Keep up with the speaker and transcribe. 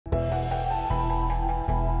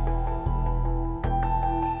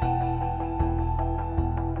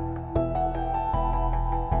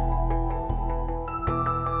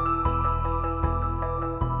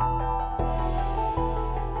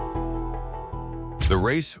The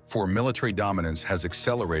race for military dominance has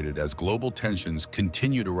accelerated as global tensions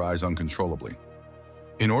continue to rise uncontrollably.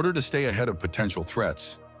 In order to stay ahead of potential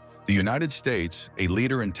threats, the United States, a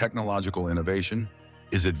leader in technological innovation,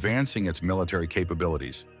 is advancing its military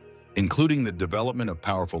capabilities, including the development of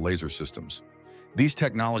powerful laser systems. These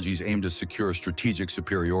technologies aim to secure strategic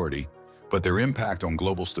superiority, but their impact on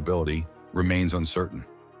global stability remains uncertain.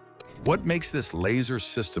 What makes this laser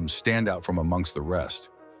system stand out from amongst the rest?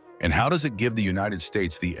 And how does it give the United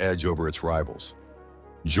States the edge over its rivals?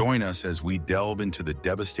 Join us as we delve into the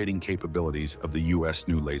devastating capabilities of the U.S.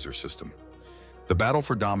 new laser system. The battle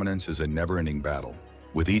for dominance is a never-ending battle,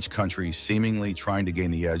 with each country seemingly trying to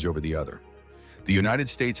gain the edge over the other. The United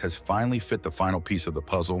States has finally fit the final piece of the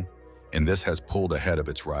puzzle, and this has pulled ahead of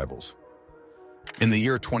its rivals. In the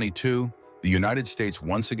year 22, the United States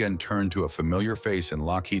once again turned to a familiar face in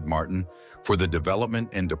Lockheed Martin for the development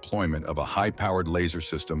and deployment of a high-powered laser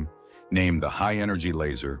system named the High-Energy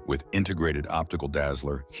Laser with Integrated Optical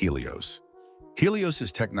Dazzler, Helios. Helios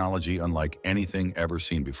is technology unlike anything ever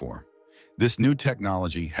seen before. This new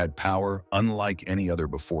technology had power unlike any other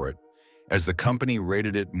before it, as the company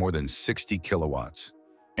rated it more than 60 kilowatts,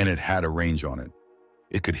 and it had a range on it.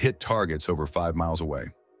 It could hit targets over 5 miles away.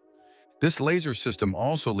 This laser system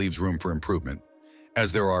also leaves room for improvement,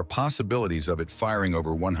 as there are possibilities of it firing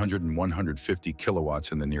over 100 and 150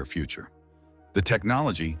 kilowatts in the near future. The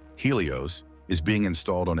technology, Helios, is being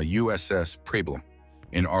installed on a USS Preble,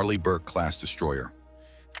 an Arleigh Burke-class destroyer.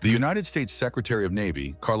 The United States Secretary of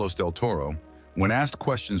Navy, Carlos del Toro, when asked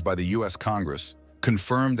questions by the U.S. Congress,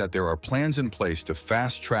 confirmed that there are plans in place to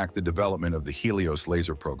fast-track the development of the Helios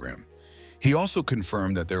laser program. He also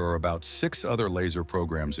confirmed that there are about 6 other laser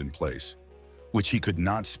programs in place, which he could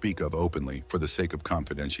not speak of openly for the sake of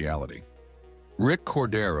confidentiality. Rick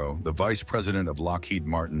Cordero, the vice president of Lockheed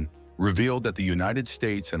Martin, revealed that the United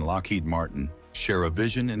States and Lockheed Martin share a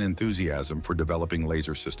vision and enthusiasm for developing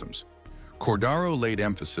laser systems. Cordero laid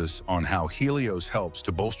emphasis on how Helios helps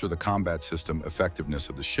to bolster the combat system effectiveness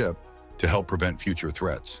of the ship to help prevent future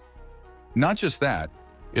threats. Not just that,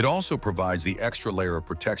 it also provides the extra layer of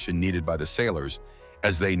protection needed by the sailors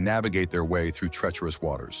as they navigate their way through treacherous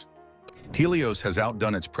waters. Helios has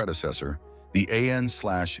outdone its predecessor, the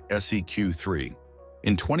AN/SEQ-3.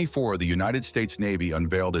 In 24, the United States Navy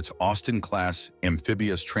unveiled its Austin-class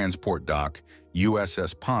amphibious transport dock,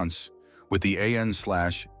 USS Ponce, with the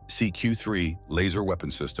AN/SEQ-3 laser weapon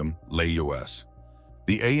system, LAUS.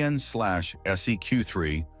 The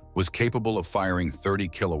AN/SEQ-3 was capable of firing 30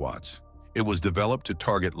 kilowatts. It was developed to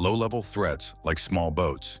target low-level threats like small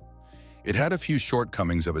boats. It had a few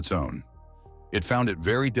shortcomings of its own. It found it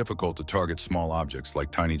very difficult to target small objects like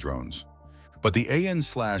tiny drones. But the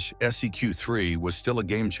AN/SEQ-3 was still a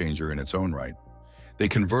game-changer in its own right. They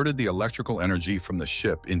converted the electrical energy from the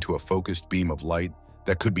ship into a focused beam of light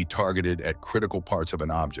that could be targeted at critical parts of an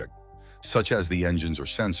object, such as the engines or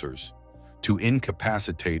sensors, to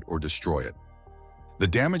incapacitate or destroy it. The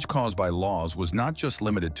damage caused by LAUS was not just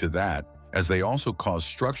limited to that, as they also caused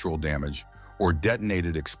structural damage or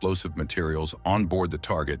detonated explosive materials on board the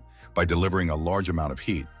target by delivering a large amount of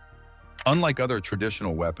heat. Unlike other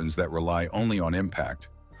traditional weapons that rely only on impact,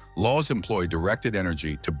 LAUS employ directed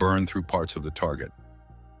energy to burn through parts of the target.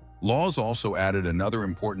 LAUS also added another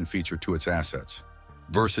important feature to its assets: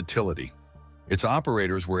 versatility. Its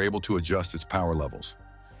operators were able to adjust its power levels.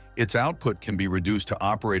 Its output can be reduced to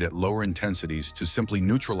operate at lower intensities to simply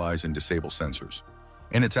neutralize and disable sensors,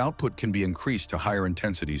 and its output can be increased to higher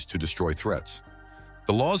intensities to destroy threats.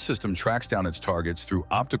 The LAUS system tracks down its targets through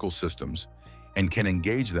optical systems and can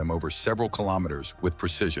engage them over several kilometers with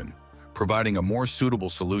precision, providing a more suitable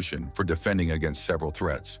solution for defending against several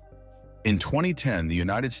threats. In 2010, the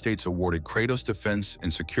United States awarded Kratos Defense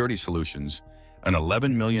and Security Solutions an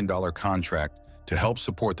 $11 million contract to help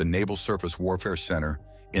support the Naval Surface Warfare Center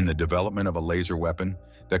in the development of a laser weapon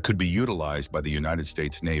that could be utilized by the United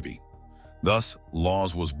States Navy. Thus,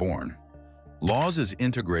 LAUS was born. LAUS is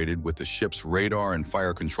integrated with the ship's radar and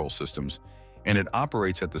fire control systems, and it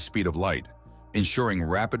operates at the speed of light, ensuring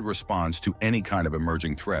rapid response to any kind of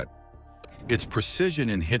emerging threat. Its precision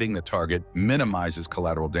in hitting the target minimizes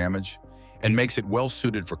collateral damage and makes it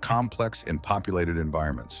well-suited for complex and populated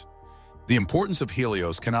environments. The importance of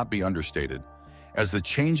Helios cannot be understated, as the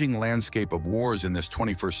changing landscape of wars in this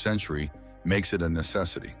 21st century makes it a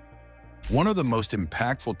necessity. One of the most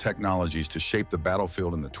impactful technologies to shape the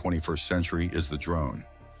battlefield in the 21st century is the drone.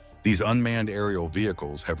 These unmanned aerial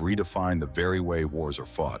vehicles have redefined the very way wars are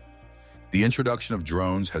fought. The introduction of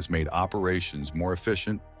drones has made operations more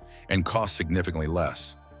efficient and cost significantly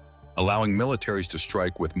less, allowing militaries to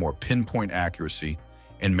strike with more pinpoint accuracy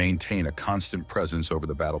and maintain a constant presence over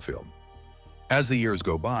the battlefield. As the years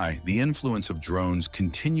go by, the influence of drones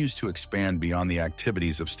continues to expand beyond the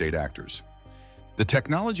activities of state actors. The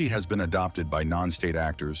technology has been adopted by non-state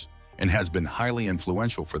actors and has been highly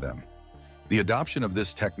influential for them. The adoption of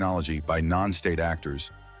this technology by non-state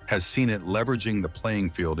actors has seen it leveraging the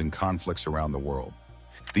playing field in conflicts around the world.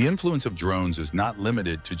 The influence of drones is not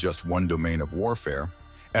limited to just one domain of warfare,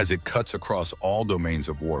 as it cuts across all domains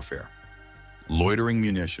of warfare. Loitering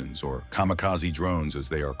munitions, or kamikaze drones as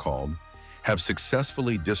they are called, have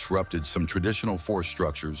successfully disrupted some traditional force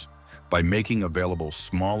structures by making available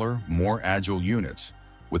smaller, more agile units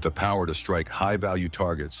with the power to strike high-value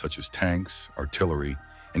targets such as tanks, artillery,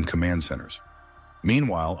 and command centers.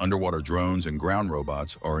 Meanwhile, underwater drones and ground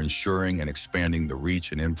robots are ensuring and expanding the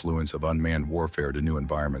reach and influence of unmanned warfare to new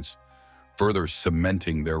environments, further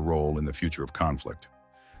cementing their role in the future of conflict.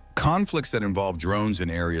 Conflicts that involve drones in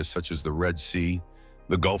areas such as the Red Sea,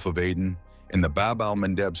 the Gulf of Aden, and the Bab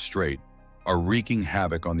al-Mandeb Strait are wreaking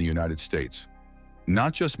havoc on the United States,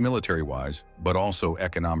 not just military-wise, but also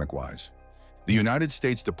economic-wise. The United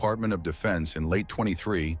States Department of Defense in late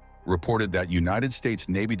 2023 reported that United States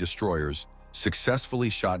Navy destroyers successfully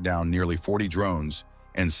shot down nearly 40 drones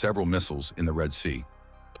and several missiles in the Red Sea.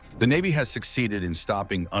 The Navy has succeeded in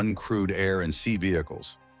stopping uncrewed air and sea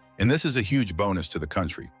vehicles, and this is a huge bonus to the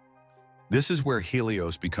country. This is where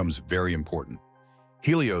Helios becomes very important.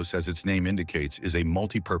 Helios, as its name indicates, is a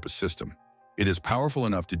multi-purpose system. It is powerful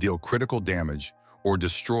enough to deal critical damage or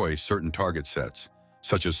destroy certain target sets,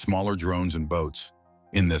 such as smaller drones and boats.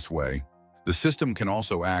 In this way, the system can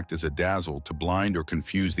also act as a dazzle to blind or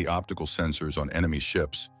confuse the optical sensors on enemy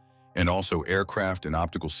ships, and also aircraft and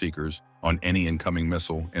optical seekers on any incoming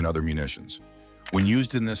missile and other munitions. When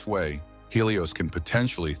used in this way, Helios can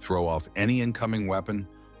potentially throw off any incoming weapon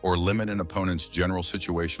or limit an opponent's general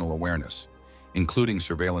situational awareness, including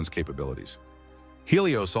surveillance capabilities.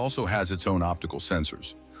 Helios also has its own optical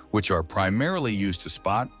sensors, which are primarily used to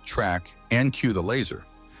spot, track, and cue the laser,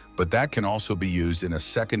 but that can also be used in a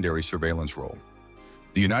secondary surveillance role.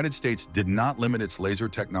 The United States did not limit its laser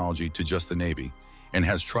technology to just the Navy and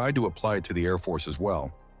has tried to apply it to the Air Force as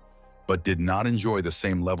well, but did not enjoy the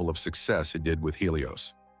same level of success it did with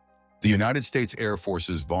Helios. The United States Air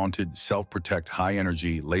Force's vaunted self-protect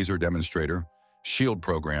high-energy laser demonstrator, SHIELD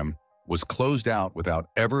program, was closed out without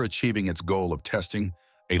ever achieving its goal of testing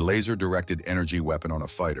a laser-directed energy weapon on a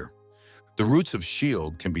fighter. The roots of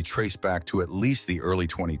SHIELD can be traced back to at least the early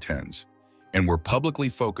 2010s, and were publicly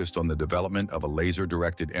focused on the development of a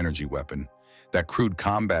laser-directed energy weapon that crewed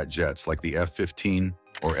combat jets like the F-15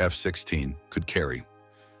 or F-16 could carry.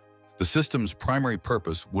 The system's primary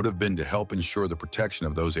purpose would have been to help ensure the protection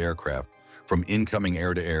of those aircraft from incoming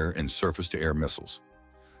air-to-air and surface-to-air missiles.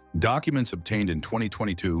 Documents obtained in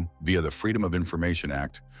 2022 via the Freedom of Information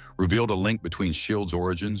Act revealed a link between SHIELD's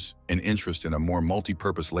origins and interest in a more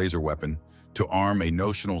multi-purpose laser weapon to arm a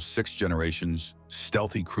notional sixth-generation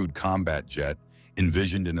stealthy crewed combat jet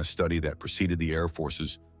envisioned in a study that preceded the Air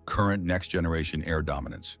Force's current next-generation air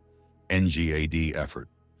dominance (NGAD) effort.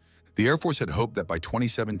 The Air Force had hoped that by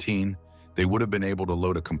 2017, they would have been able to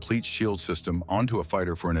load a complete SHIELD system onto a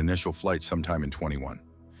fighter for an initial flight sometime in 2021.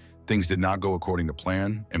 Things did not go according to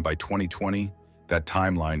plan, and by 2020, that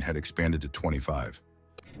timeline had expanded to 25.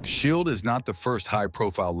 SHIELD is not the first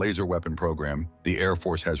high-profile laser weapon program the Air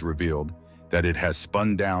Force has revealed that it has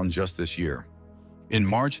spun down just this year. In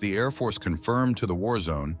March, the Air Force confirmed to the war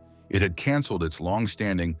zone it had canceled its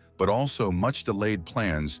long-standing but also much-delayed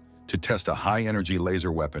plans to test a high-energy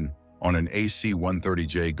laser weapon on an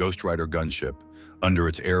AC-130J Ghost Rider gunship under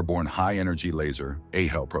its Airborne High-Energy Laser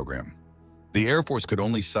 (AHEL) program. The Air Force could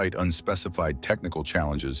only cite unspecified technical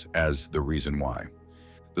challenges as the reason why.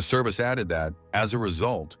 The service added that, as a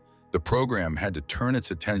result, the program had to turn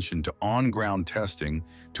its attention to on-ground testing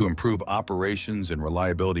to improve operations and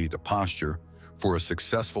reliability to posture for a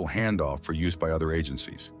successful handoff for use by other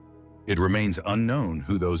agencies. It remains unknown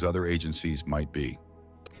who those other agencies might be.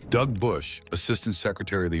 Doug Bush, Assistant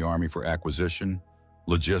Secretary of the Army for Acquisition,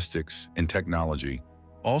 Logistics, and Technology,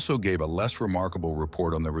 also gave a less remarkable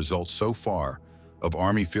report on the results so far of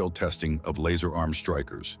Army field testing of laser-armed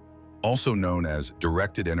strikers, also known as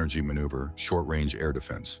Directed Energy Maneuver Short-Range Air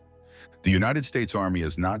Defense. The United States Army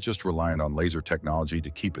is not just reliant on laser technology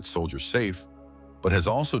to keep its soldiers safe, but has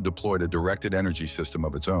also deployed a directed energy system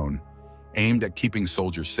of its own, aimed at keeping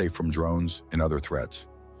soldiers safe from drones and other threats.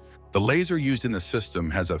 The laser used in the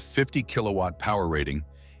system has a 50 kilowatt power rating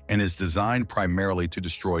and is designed primarily to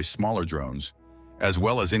destroy smaller drones, as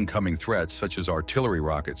well as incoming threats such as artillery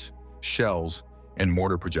rockets, shells, and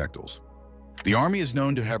mortar projectiles. The Army is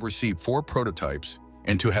known to have received 4 prototypes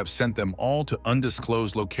and to have sent them all to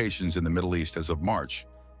undisclosed locations in the Middle East as of March,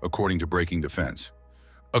 according to Breaking Defense.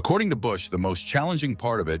 According to Bush, the most challenging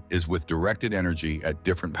part of it is with directed energy at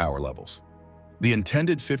different power levels. The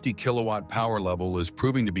intended 50 kilowatt power level is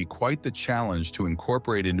proving to be quite the challenge to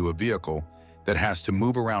incorporate into a vehicle that has to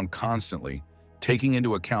move around constantly, taking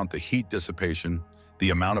into account the heat dissipation, the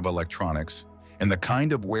amount of electronics, and the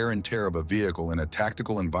kind of wear and tear of a vehicle in a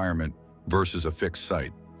tactical environment versus a fixed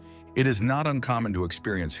site. It is not uncommon to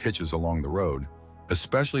experience hitches along the road,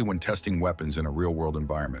 especially when testing weapons in a real-world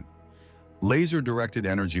environment. Laser-directed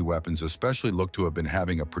energy weapons especially look to have been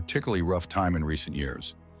having a particularly rough time in recent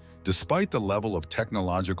years, despite the level of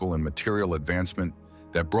technological and material advancement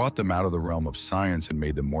that brought them out of the realm of science and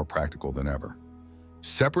made them more practical than ever.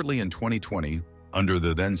 Separately in 2020, under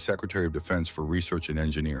the then Secretary of Defense for Research and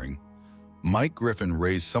Engineering, Mike Griffin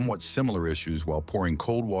raised somewhat similar issues while pouring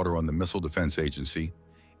cold water on the Missile Defense Agency,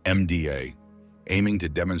 MDA, aiming to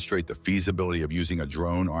demonstrate the feasibility of using a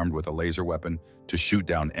drone armed with a laser weapon to shoot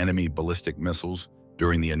down enemy ballistic missiles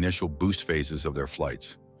during the initial boost phases of their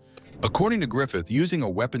flights. According to Griffith, using a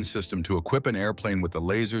weapon system to equip an airplane with the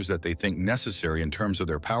lasers that they think necessary in terms of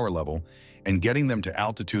their power level and getting them to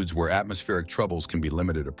altitudes where atmospheric troubles can be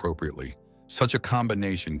limited appropriately. Such a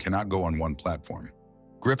combination cannot go on one platform.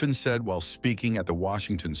 Griffin said while speaking at the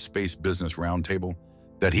Washington Space Business Roundtable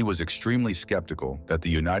that he was extremely skeptical that the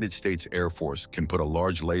United States Air Force can put a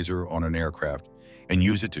large laser on an aircraft and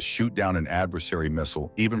use it to shoot down an adversary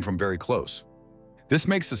missile even from very close. This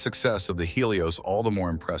makes the success of the Helios all the more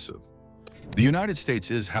impressive. The United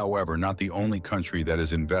States is, however, not the only country that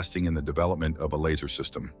is investing in the development of a laser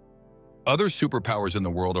system. Other superpowers in the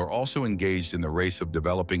world are also engaged in the race of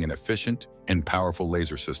developing an efficient and powerful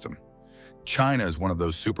laser system. China is one of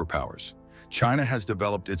those superpowers. China has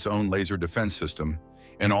developed its own laser defense system,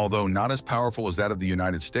 and although not as powerful as that of the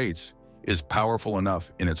United States, is powerful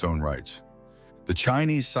enough in its own rights. The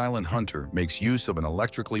Chinese Silent Hunter makes use of an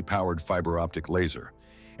electrically powered fiber optic laser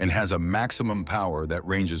and has a maximum power that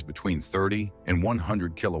ranges between 30 and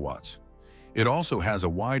 100 kilowatts. It also has a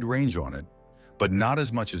wide range on it, but not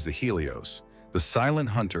as much as the Helios. The Silent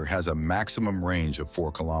Hunter has a maximum range of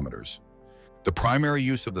 4 kilometers. The primary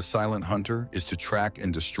use of the Silent Hunter is to track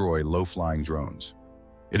and destroy low-flying drones.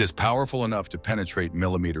 It is powerful enough to penetrate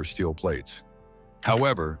millimeter steel plates.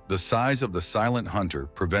 However, the size of the Silent Hunter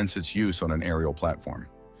prevents its use on an aerial platform.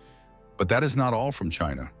 But that is not all from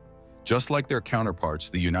China. Just like their counterparts,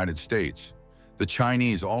 the United States, the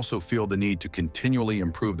Chinese also feel the need to continually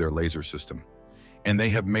improve their laser system, and they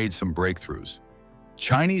have made some breakthroughs.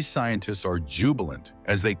 Chinese scientists are jubilant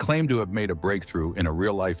as they claim to have made a breakthrough in a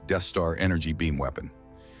real-life Death Star energy beam weapon.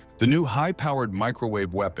 The new high-powered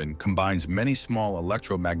microwave weapon combines many small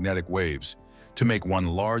electromagnetic waves to make one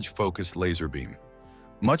large focused laser beam,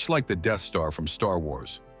 much like the Death Star from Star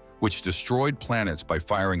Wars, which destroyed planets by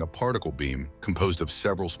firing a particle beam composed of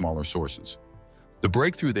several smaller sources. The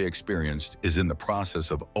breakthrough they experienced is in the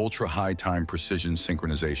process of ultra-high time precision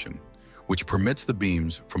synchronization, which permits the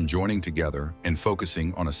beams from joining together and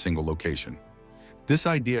focusing on a single location. This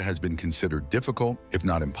idea has been considered difficult, if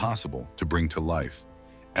not impossible, to bring to life,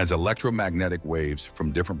 as electromagnetic waves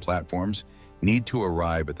from different platforms need to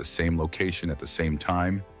arrive at the same location at the same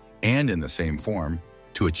time and in the same form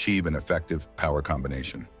to achieve an effective power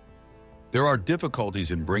combination. There are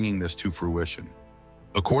difficulties in bringing this to fruition.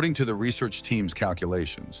 According to the research team's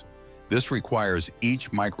calculations, this requires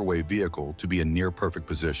each microwave vehicle to be in near-perfect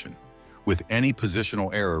position, with any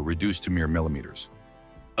positional error reduced to mere millimeters.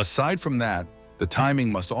 Aside from that, the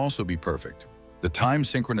timing must also be perfect. The time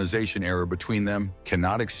synchronization error between them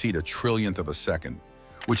cannot exceed a trillionth of a second,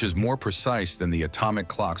 which is more precise than the atomic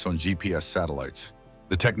clocks on GPS satellites.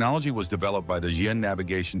 The technology was developed by the Xi'an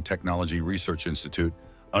Navigation Technology Research Institute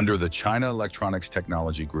under the China Electronics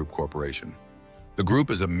Technology Group Corporation. The group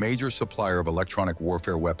is a major supplier of electronic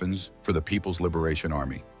warfare weapons for the People's Liberation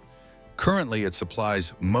Army. Currently, it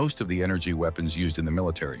supplies most of the energy weapons used in the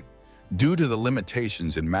military. Due to the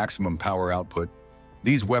limitations in maximum power output,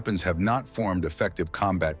 these weapons have not formed effective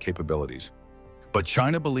combat capabilities. But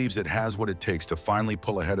China believes it has what it takes to finally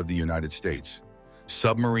pull ahead of the United States: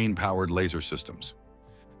 submarine-powered laser systems.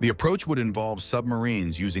 The approach would involve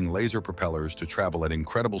submarines using laser propellers to travel at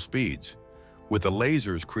incredible speeds, with the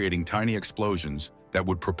lasers creating tiny explosions that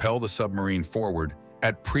would propel the submarine forward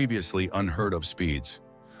at previously unheard-of speeds.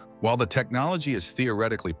 While the technology is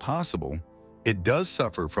theoretically possible, it does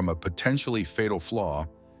suffer from a potentially fatal flaw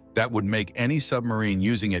that would make any submarine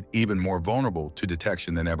using it even more vulnerable to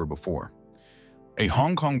detection than ever before. A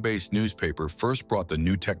Hong Kong-based newspaper first brought the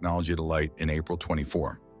new technology to light in April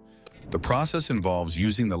 24. The process involves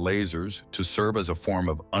using the lasers to serve as a form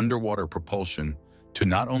of underwater propulsion to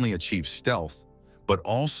not only achieve stealth, but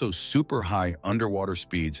also super high underwater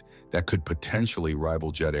speeds that could potentially rival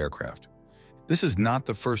jet aircraft. This is not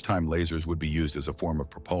the first time lasers would be used as a form of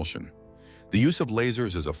propulsion. The use of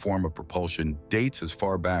lasers as a form of propulsion dates as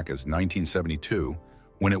far back as 1972,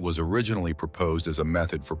 when it was originally proposed as a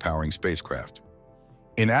method for powering spacecraft.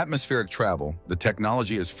 In atmospheric travel, the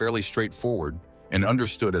technology is fairly straightforward and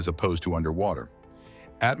understood as opposed to underwater.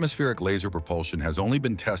 Atmospheric laser propulsion has only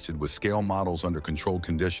been tested with scale models under controlled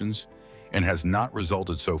conditions and has not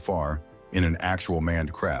resulted so far in an actual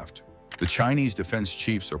manned craft. The Chinese defense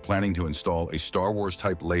chiefs are planning to install a Star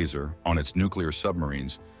Wars-type laser on its nuclear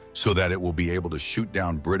submarines so that it will be able to shoot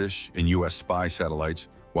down British and US spy satellites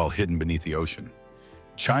while hidden beneath the ocean.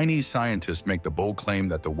 Chinese scientists make the bold claim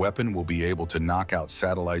that the weapon will be able to knock out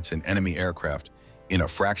satellites and enemy aircraft in a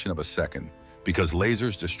fraction of a second because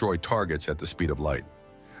lasers destroy targets at the speed of light.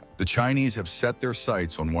 The Chinese have set their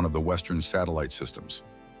sights on one of the Western satellite systems,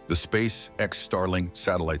 the SpaceX Starlink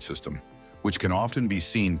satellite system, which can often be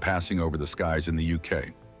seen passing over the skies in the UK.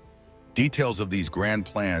 Details of these grand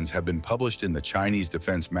plans have been published in the Chinese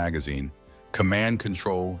defense magazine, Command,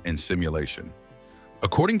 Control, and Simulation.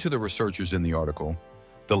 According to the researchers in the article,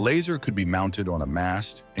 the laser could be mounted on a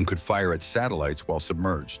mast and could fire at satellites while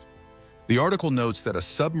submerged. The article notes that a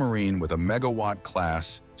submarine with a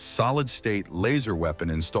megawatt-class, solid-state laser weapon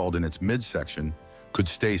installed in its midsection could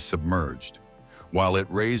stay submerged, while it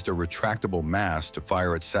raised a retractable mast to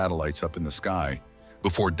fire at satellites up in the sky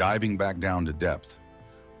before diving back down to depth.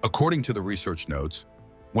 According to the research notes,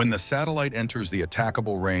 when the satellite enters the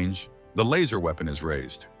attackable range, the laser weapon is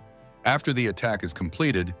raised. After the attack is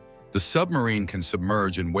completed, the submarine can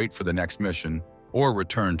submerge and wait for the next mission or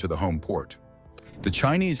return to the home port. The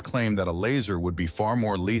Chinese claim that a laser would be far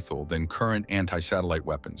more lethal than current anti-satellite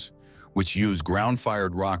weapons, which use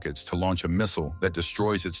ground-fired rockets to launch a missile that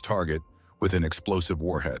destroys its target with an explosive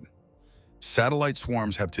warhead. Satellite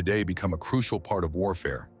swarms have today become a crucial part of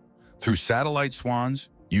warfare. Through satellite swans,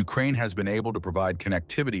 Ukraine has been able to provide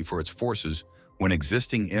connectivity for its forces when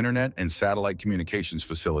existing internet and satellite communications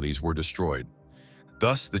facilities were destroyed.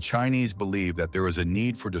 Thus, the Chinese believe that there is a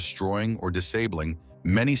need for destroying or disabling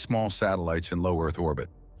many small satellites in low Earth orbit.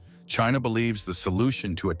 China believes the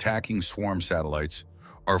solution to attacking swarm satellites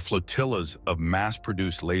are flotillas of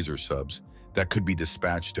mass-produced laser subs that could be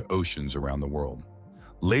dispatched to oceans around the world.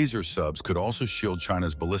 Laser subs could also shield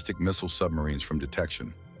China's ballistic missile submarines from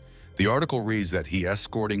detection. The article reads that the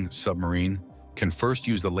escorting submarine can first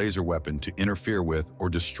use the laser weapon to interfere with or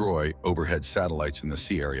destroy overhead satellites in the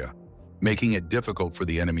sea area, making it difficult for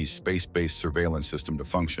the enemy's space-based surveillance system to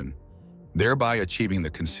function, thereby achieving the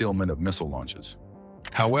concealment of missile launches.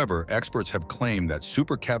 However, experts have claimed that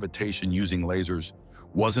supercavitation using lasers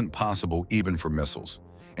wasn't possible even for missiles,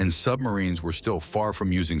 and submarines were still far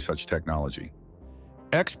from using such technology.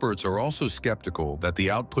 Experts are also skeptical that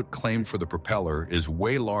the output claimed for the propeller is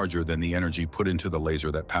way larger than the energy put into the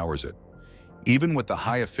laser that powers it. Even with the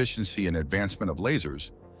high efficiency and advancement of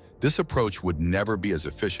lasers, this approach would never be as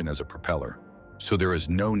efficient as a propeller, so there is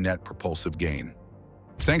no net propulsive gain.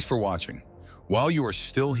 Thanks for watching. While you are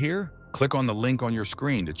still here, click on the link on your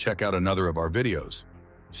screen to check out another of our videos.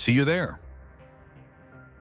 See you there.